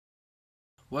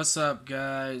What's up,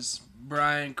 guys?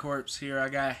 Brian Corpse here. I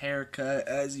got a haircut,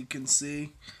 as you can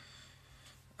see.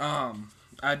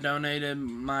 I donated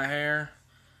my hair.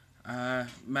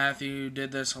 Matthew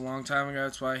did this a long time ago.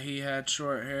 That's why he had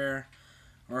short hair,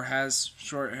 or has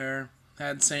short hair.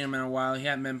 Hadn't seen him in a while. He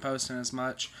hadn't been posting as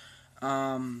much.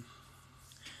 Um,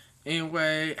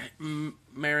 anyway,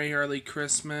 Merry Early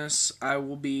Christmas. I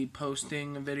will be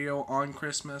posting a video on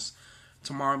Christmas.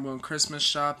 Tomorrow I'm going Christmas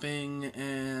shopping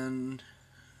and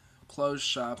clothes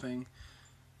shopping.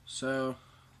 So,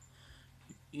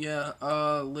 yeah,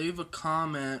 leave a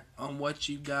comment on what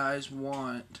you guys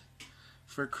want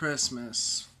for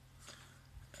Christmas,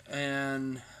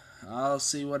 and I'll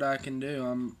see what I can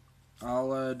do.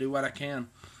 I'll do what I can.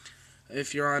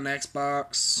 If you're on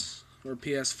Xbox or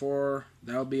PS4,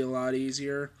 that'll be a lot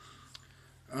easier.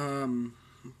 Um,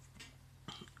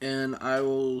 and I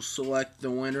will select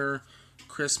the winner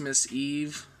Christmas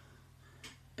Eve.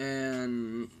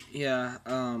 And yeah,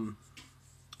 you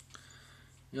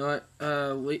know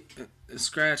what?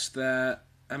 Scratch that.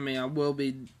 I mean, I will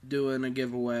be doing a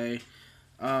giveaway.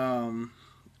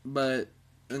 But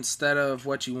instead of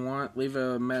what you want, leave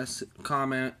a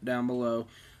comment down below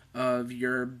of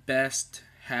your best,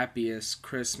 happiest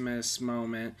Christmas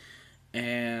moment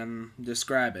and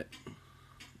describe it.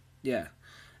 Yeah.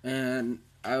 And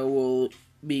I will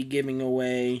be giving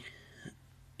away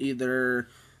either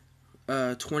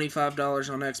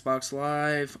 $25 on Xbox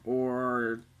Live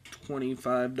or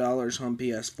 $25 on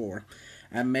PS4.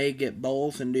 I may get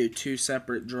both and do two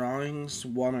separate drawings,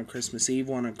 one on Christmas Eve,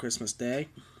 one on Christmas Day.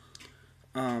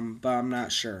 But I'm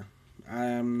not sure. I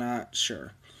am not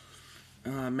sure.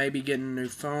 Maybe getting a new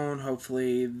phone.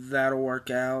 Hopefully that'll work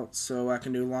out so I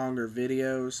can do longer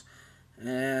videos.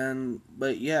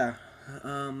 But yeah,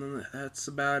 that's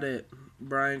about it.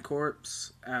 Brian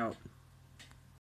Corpse out.